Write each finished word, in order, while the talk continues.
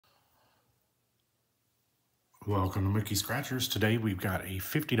Welcome to Mookie Scratchers. Today we've got a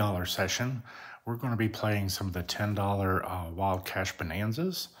 $50 session. We're going to be playing some of the $10 Wild Cash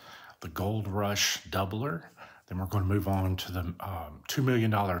Bonanzas, the Gold Rush Doubler. Then we're going to move on to the $2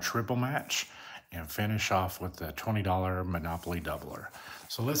 million Triple Match and finish off with the $20 Monopoly Doubler.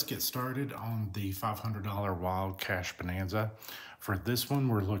 So let's get started on the $500 Wild Cash Bonanza. For this one,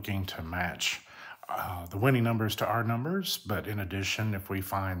 we're looking to match the winning numbers to our numbers, but in addition, if we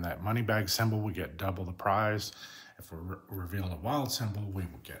find that money bag symbol, we get double the prize. If we reveal a wild symbol, we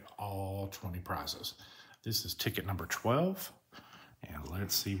will get all 20 prizes. This is ticket number 12, and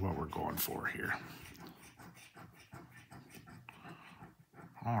let's see what we're going for here.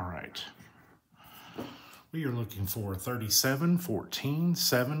 All right. We are looking for 37, 14,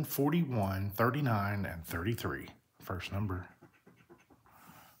 7, 41, 39, and 33. First number.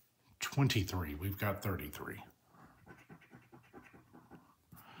 23, we've got 33.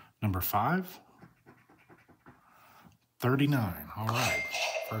 Number 5, 39. All right,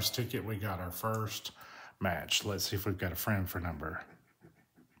 first ticket, we got our first match. Let's see if we've got a friend for number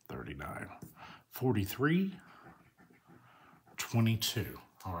 39. 43, 22.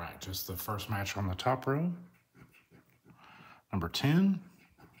 All right, just the first match on the top row. Number 10,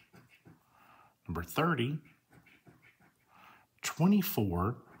 number 30,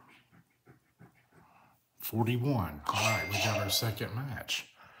 24, 41. All right, we got our second match.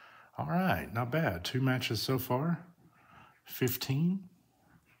 All right, not bad. 2 matches so far. 15,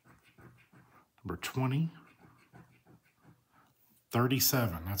 number 20,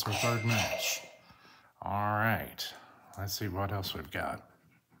 37. That's our third match. All right, let's see what else we've got.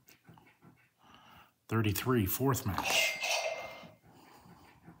 33, fourth match.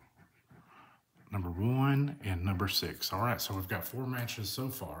 Number 1 and number 6. All right, so we've got 4 matches so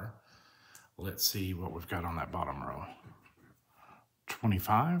far. Let's see what we've got on that bottom row.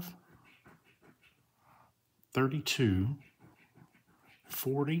 25, 32,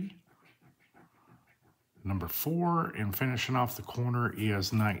 40, number 4, and finishing off the corner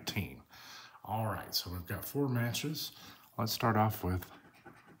is 19. All right, so we've got 4 matches. Let's start off with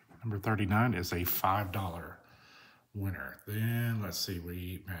number 39 is a $5 winner. Then let's see,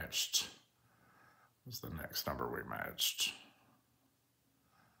 we matched, what's the next number we matched?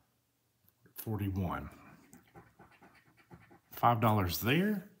 41. $5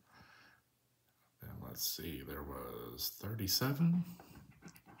 there. And let's see, there was 37.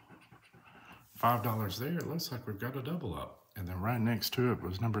 $5 there. It looks like we've got a double up. And then right next to it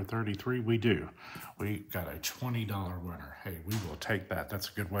was number 33. We do. We got a $20 winner. Hey, we will take that. That's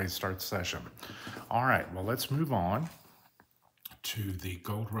a good way to start the session. All right, well, let's move on to the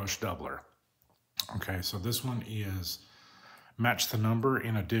Gold Rush Doubler. Okay, so this one is match the number.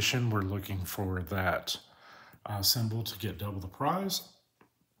 In addition, we're looking for that symbol to get double the prize.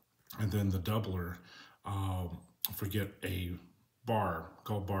 And then the doubler, if we get a bar,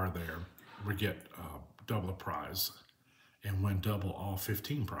 gold bar there, we get double the prize and win double all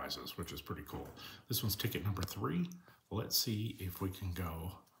 15 prizes, which is pretty cool. This one's ticket number 3. Let's see if we can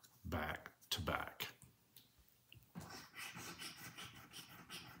go back to back.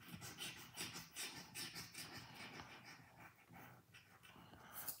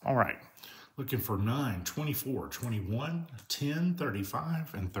 All right, looking for 9, 24, 21, 10,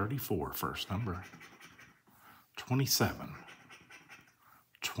 35, and 34. First number. 27,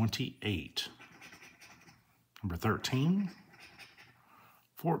 28, number 13,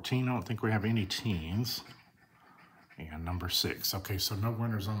 14, I don't think we have any teens, and number 6. Okay, so no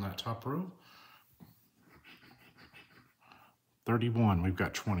winners on that top row. 31, we've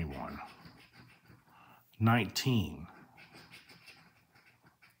got 21, 19,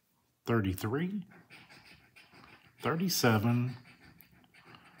 33, 37,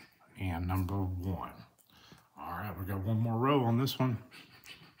 and number 1. All right, we've got one more row on this one.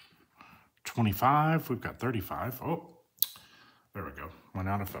 25, we've got 35. Oh, there we go. Went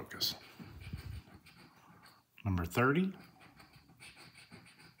out of focus. Number 30,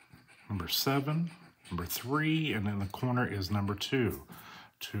 number 7, number 3, and in the corner is number 2.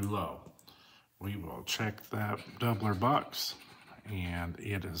 Too low. We will check that doubler box, and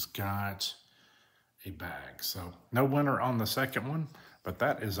it has got a bag. So no winner on the second one, but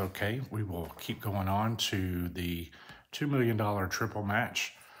that is okay. We will keep going on to the $2 million triple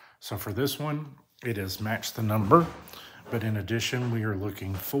match. So for this one, it is match the number, but in addition, we are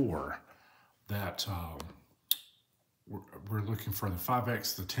looking for that, we're looking for the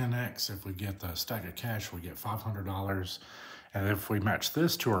 5X, the 10X. If we get the stack of cash, we get $500. And if we match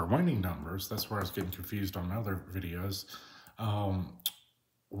this to our winning numbers, that's where I was getting confused on other videos,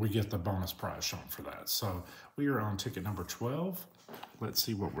 we get the bonus prize shown for that. So we are on ticket number 12. Let's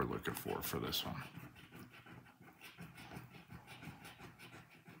see what we're looking for this one.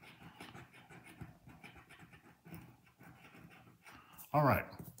 All right.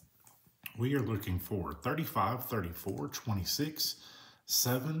 We are looking for 35, 34, 26,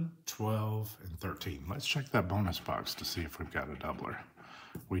 7, 12, and 13. Let's check that bonus box to see if we've got a doubler.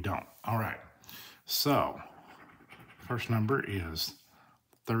 We don't. All right. So, first number is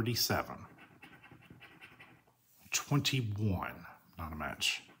 37. 21, not a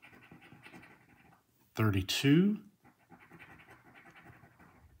match. 32.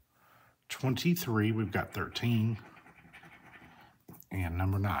 23, we've got 13. And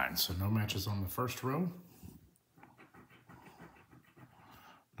number 9, so no matches on the first row.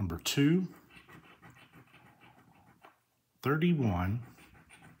 Number 2, 31,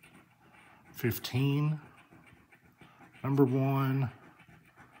 15, number 1,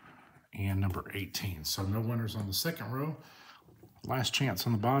 and number 18. So no winners on the second row. Last chance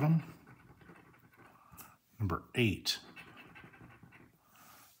on the bottom. Number 8.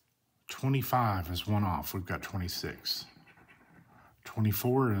 25 is one off. We've got 26.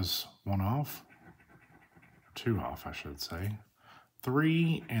 24 is one off. 2 off, I should say.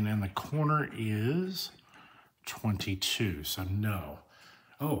 3, and in the corner is 22. So no.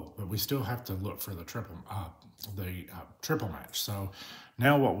 Oh, but we still have to look for the triple match. So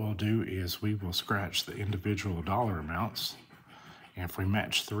now what we'll do is we will scratch the individual dollar amounts. And if we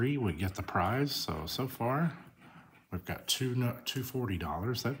match 3, we get the prize. So far, we've got two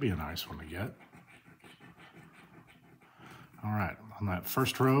 $40. That'd be a nice one to get. All right, on that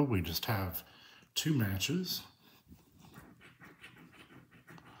first row, we just have 2 matches.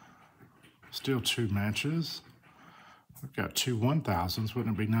 Still 2 matches. We've got 2 1,000s.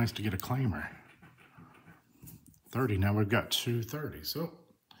 Wouldn't it be nice to get a claimer? 30. Now we've got 2 30s. Oh,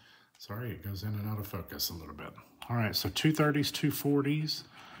 sorry, it goes in and out of focus a little bit. All right, so 2 30s, 2 40s,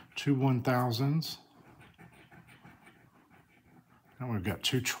 2 1,000s. Now we've got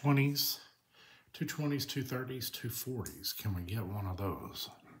 2 20s, 2 20s, 2 30s, 2 40s. Can we get one of those?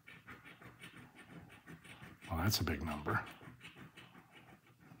 Well, that's a big number.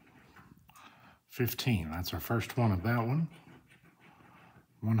 15, that's our first one of that one.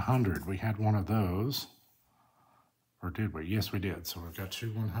 100, we had one of those. Or did we? Yes, we did. So we've got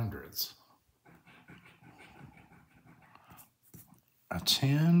 2 100s. A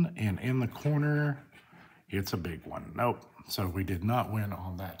 10, and in the corner, it's a big one. Nope. So we did not win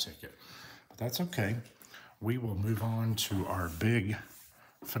on that ticket. But that's okay. We will move on to our big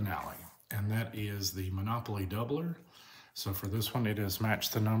finale, and that is the Monopoly Doubler. So for this one, it is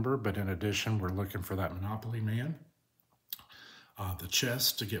match the number, but in addition, we're looking for that Monopoly man. The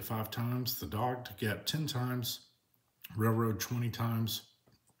chess to get 5 times, the dog to get 10 times, railroad 20 times,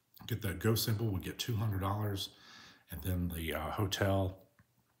 get that go symbol, we get $200, and then the hotel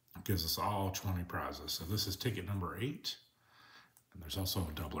gives us all 20 prizes. So this is ticket number 8, and there's also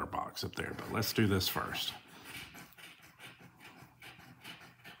a doubler box up there, but let's do this first.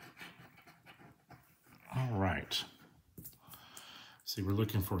 All right. See, we're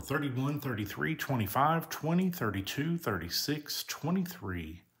looking for 31, 33, 25, 20, 32, 36,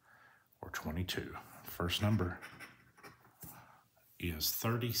 23, or 22. First number is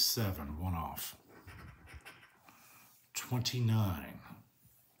 37, one off. 29.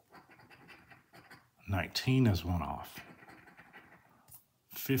 19 is one off.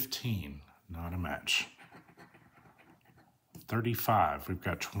 15, not a match. 35, we've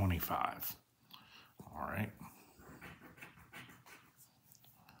got 25. All right.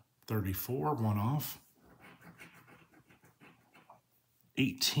 34, one off.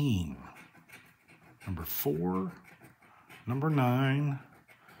 18, number 4, number 9,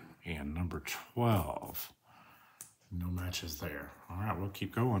 and number 12. No matches there. All right, we'll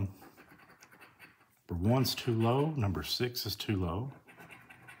keep going. Number 1's too low. Number 6 is too low.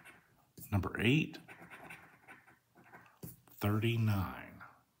 Number 8, 39,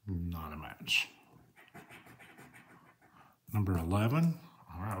 not a match. Number 11,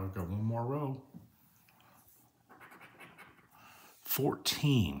 all right, we've got one more row.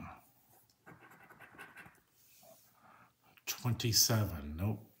 14, 27,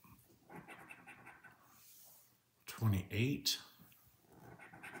 nope. 28,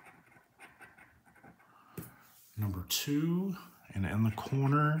 number 2, and in the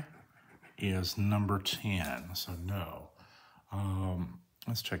corner is number 10, so no.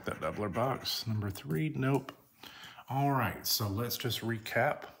 Let's check that doubler box. Number 3, nope. All right, so let's just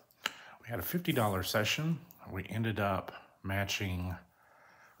recap. We had a $50 session. We ended up matching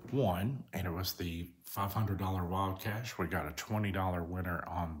 1, and it was the $500 wild cash. We got a $20 winner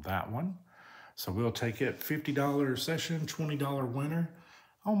on that one. So we'll take it, $50 session, $20 winner,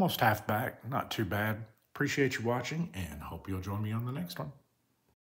 almost half back, not too bad. Appreciate you watching, and hope you'll join me on the next one.